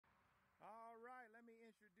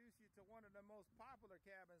introduce you to one of the most popular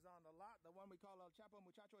cabins on the lot, the one we call El Chapo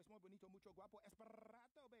Muchacho Es Muy Bonito Mucho Guapo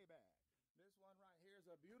Esperato, baby. This one right here is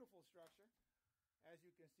a beautiful structure. As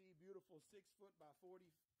you can see, beautiful 6-foot by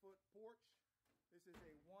 40-foot porch. This is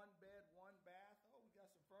a 1-bed, 1-bath. Oh, we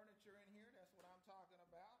got some furniture in here. That's what I'm talking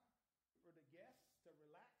about. For the guests to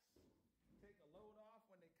relax, take a load off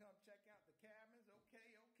when they come check out the cabins.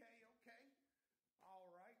 Okay.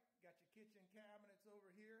 All right, got your kitchen cabinets over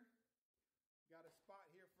here. Got a spot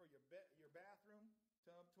here for your bathroom,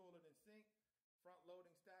 tub, toilet, and sink. Front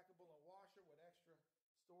loading, stackable, and washer with extra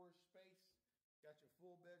storage space. Got your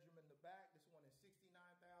full bedroom in the back. This one is $69,000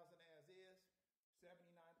 as is.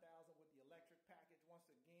 $79,000 with the electric package. Once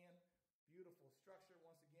again, beautiful structure.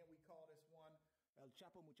 Once again, we call this one El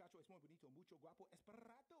Chapo Muchacho Es Muy Bonito Mucho Guapo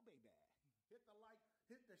Esperato, baby. Hit the like,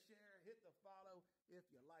 hit the share, hit the follow if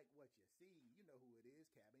you like what you see. You know who it is,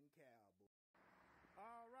 Cabin Cowboy.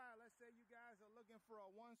 All right, let's say you guys are looking for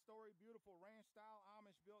a 1-story, beautiful ranch-style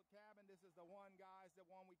Amish-built cabin. This is the one, guys, the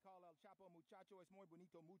one we call El Chapo Muchacho Es Muy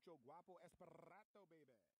Bonito Mucho Guapo Esperato,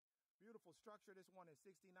 baby. Beautiful structure. This one is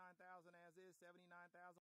 $69,000 as is,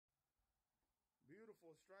 $79,000.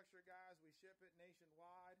 Beautiful structure, guys. We ship it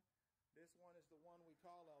nationwide. This one is the one we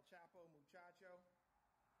call El Chapo Muchacho.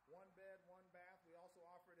 1-bed, 1-bath. We also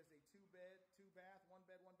offer it as a 2-bed, 2-bath.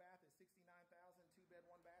 1-bed, 1-bath is $69,000. 2-bed,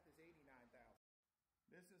 1-bath is $89,000.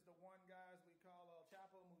 This is the one, guys, we call El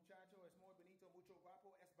Chapo Muchacho Es Muy Bonito Mucho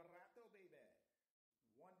Guapo Esperato, baby.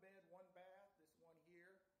 1-bed, 1-bath. This one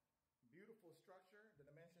here. Beautiful structure. The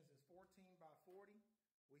dimensions is 14 by 40.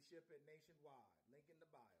 We ship it nationwide. Link in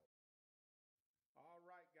the bio. All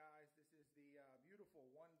right, guys. This is the beautiful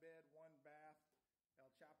 1-bed, 1-bath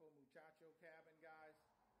El Chapo Muchacho cabin, guys.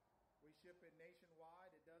 We ship it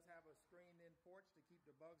nationwide. It does have a screened-in porch to keep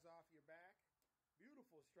the bugs off your back.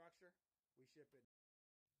 Beautiful structure. We ship it.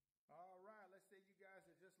 All right. Let's say you guys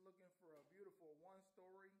are just looking for a beautiful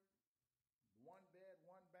 1-story, 1-bed,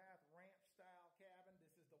 1-bath ranch-style cabin.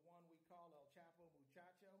 This is the one we call El Chapo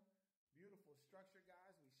Muchacho. Beautiful structure,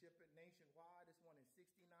 guys. We ship it nationwide. This one is $69,000.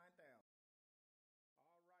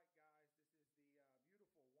 All right, guys. This is the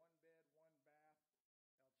beautiful 1-bed, 1-bath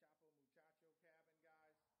El Chapo Muchacho cabin,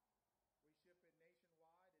 guys. We ship it nationwide. It does have a screened-in porch to keep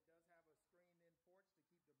the bugs off your back.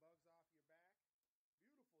 Beautiful structure.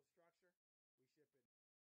 We ship it.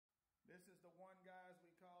 This is the one, guys,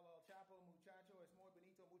 we call El Chapo Muchacho Es Muy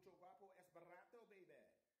Bonito Mucho Guapo Esperato, baby.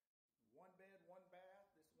 1-bed,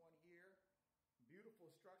 1-bath. This one here.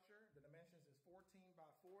 Beautiful structure. The dimensions is 14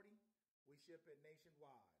 by 40. We ship it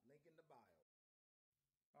nationwide. Link in the bio.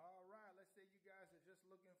 All right. Let's say you guys are just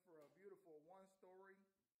looking for a beautiful 1-story,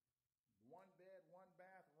 1-bed,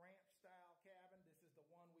 1-bath ranch-style cabin. This is the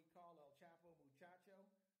one we call El Chapo Muchacho.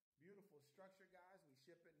 Beautiful structure, guys. We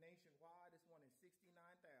ship it nationwide. This one is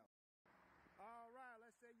 $69,000. All right,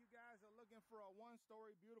 let's say you guys are looking for a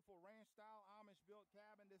 1-story, beautiful ranch-style Amish-built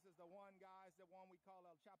cabin. This is the one, guys, the one we call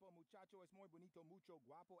El Chapo Muchacho Es Muy Bonito Mucho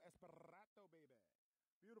Guapo Esperato, baby.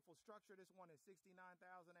 Beautiful structure. This one is $69,000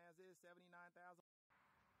 as is, $79,000.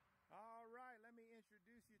 All right, let me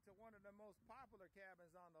introduce you to one of the most popular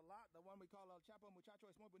cabins on the lot, the one we call El Chapo Muchacho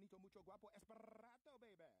Es Muy Bonito Mucho Guapo Esperato,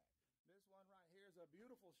 baby. This one right here is a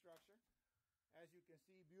beautiful structure. As you can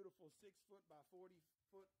see, beautiful 6-foot by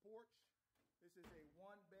 40-foot porch. This is a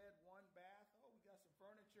 1-bed, 1-bath. Oh, we got some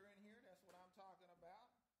furniture in here. That's what I'm talking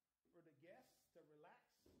about. For the guests to relax,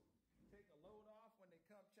 take a load off when they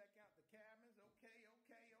come check out the cabins.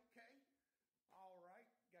 Okay. All right,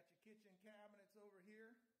 got your kitchen cabinets over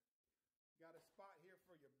here. Got a spot here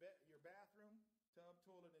for your bathroom, tub,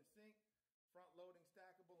 toilet, and sink. Front loading,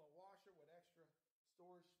 stackable, and washer with extra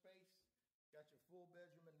storage space. Got your full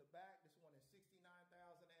bedroom in the back. This one is $69,000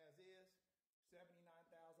 as is.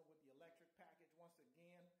 $79,000 with the electric package. Once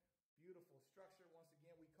again, beautiful structure. Once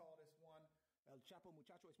again, we call this one El Chapo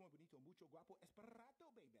Muchacho Es Muy Bonito Mucho Guapo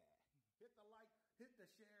Esperato, baby. Hit the like, hit the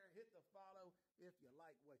share, hit the follow if you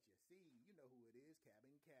like what you see. You know who it is,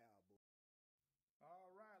 Cabin Cowboy.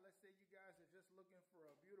 All right, let's say you guys are just looking for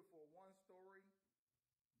a beautiful 1-story,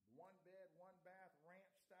 1-bed, 1-bath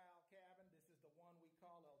ranch-style cabin. This is the one we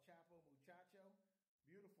call El Chapo Muchacho.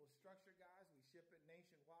 Beautiful structure, guys. We ship it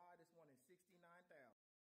nationwide. This one is $69,000.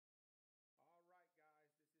 All right,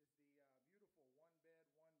 guys. This is the beautiful 1-bed,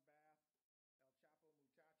 1-bath El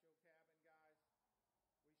Chapo Muchacho cabin, guys.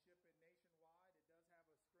 We ship it nationwide. It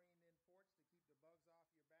does have a screened-in porch to keep the bugs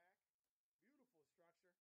off your back. Beautiful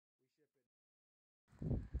structure.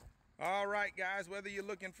 We ship it. All right, guys, whether you're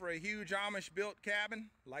looking for a huge Amish-built cabin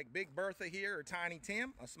like Big Bertha here or Tiny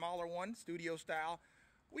Tim, a smaller one, studio style,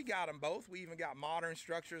 we got them both. We even got modern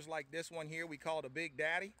structures like this one here we call the Big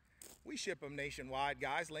Daddy. We ship them nationwide,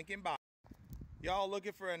 guys. Link in bio. Y'all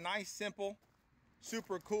looking for a nice, simple,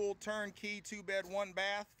 super cool turnkey 2-bed,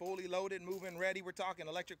 1-bath, fully loaded, move-in ready. We're talking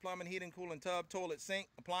electric, plumbing, heating, cooling, tub, toilet, sink,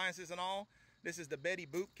 appliances and all. This is the Betty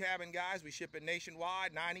Boop cabin, guys. We ship it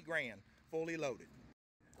nationwide, 90 grand, fully loaded.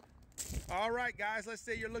 All right, guys, let's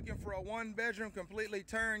say you're looking for a 1-bedroom, completely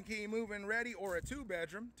turnkey, move-in ready, or a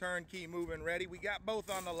 2-bedroom, turnkey, move-in ready. We got both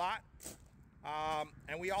on the lot.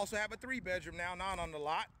 And we also have a 3-bedroom now, not on the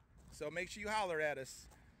lot. So make sure you holler at us.